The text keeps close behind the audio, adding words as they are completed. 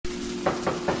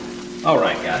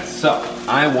Alright guys, so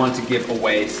I want to give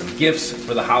away some gifts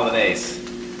for the holidays.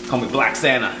 Call me Black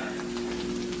Santa.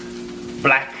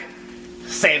 Black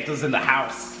Santa's in the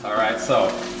house. Alright,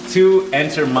 so to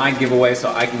enter my giveaway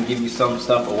so I can give you some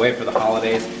stuff away for the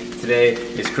holidays. Today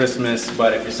is Christmas,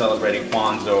 but if you're celebrating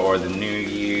Kwanzaa or the New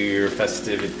Year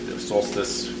festivity,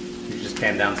 solstice, you just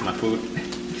pan down to my food.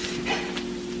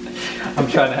 I'm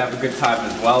trying to have a good time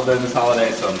as well during this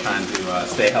holiday, so I'm trying to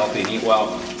stay healthy and eat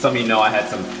well. Some of you know I had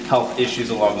some health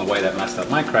issues along the way that messed up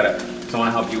my credit, so I want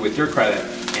to help you with your credit.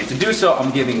 And to do so,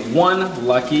 I'm giving one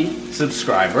lucky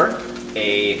subscriber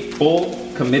a full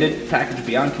committed package,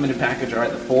 beyond committed package,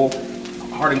 alright, the full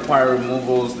hard inquiry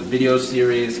removals, the video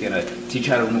series, gonna teach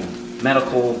you how to remove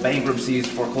medical, bankruptcies,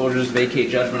 foreclosures, vacate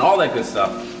judgment, all that good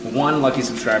stuff. One lucky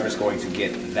subscriber is going to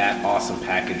get that awesome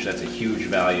package. That's a huge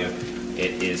value.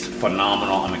 It is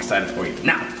phenomenal. I'm excited for you.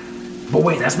 Now, but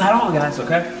wait, that's not all, guys,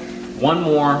 okay? One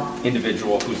more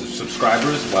individual who's a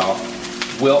subscriber as well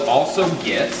will also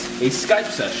get a Skype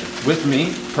session with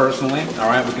me personally. All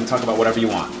right, we can talk about whatever you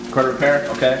want. Credit repair,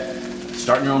 okay?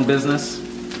 Starting your own business,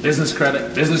 business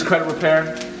credit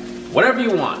repair, whatever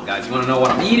you want, guys. You want to know what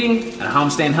I'm eating and how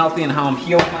I'm staying healthy and how I'm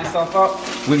healing myself up?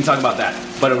 We can talk about that.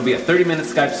 But it'll be a 30-minute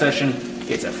Skype session.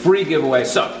 It's a free giveaway.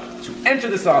 So, to enter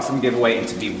this awesome giveaway and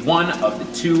to be one of the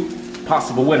 2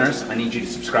 possible winners, I need you to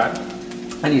subscribe.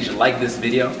 I need you to like this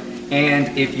video.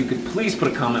 And if you could please put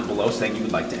a comment below saying you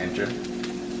would like to enter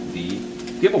the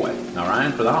giveaway, all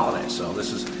right, for the holidays. So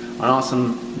this is an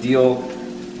awesome deal.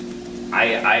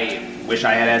 I wish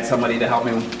I had somebody to help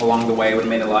me along the way. It would have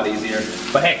made it a lot easier.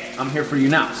 But hey, I'm here for you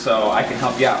now, so I can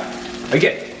help you out.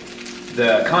 Again,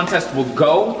 the contest will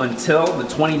go until the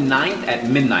 29th at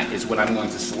midnight is when I'm going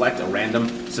to select a random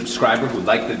subscriber who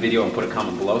liked the video and put a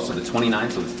comment below. So the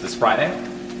 29th, so it's this Friday.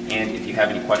 And if you have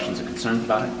any questions or concerns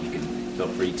about it, you can feel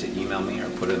free to email me or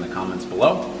put it in the comments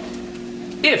below.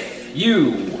 If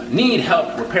you need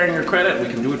help repairing your credit, we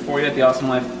can do it for you at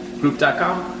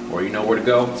theawesomelifegroup.com, or you know where to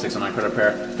go,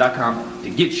 609creditrepair.com, to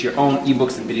get your own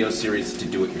ebooks and video series to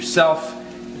do it yourself.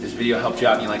 If this video helped you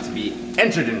out and you'd like to be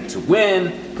entered in to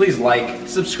win, please like,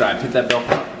 subscribe, hit that bell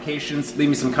for notifications, leave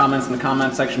me some comments in the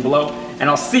comment section below, and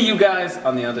I'll see you guys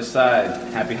on the other side.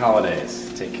 Happy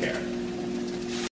holidays. Take care.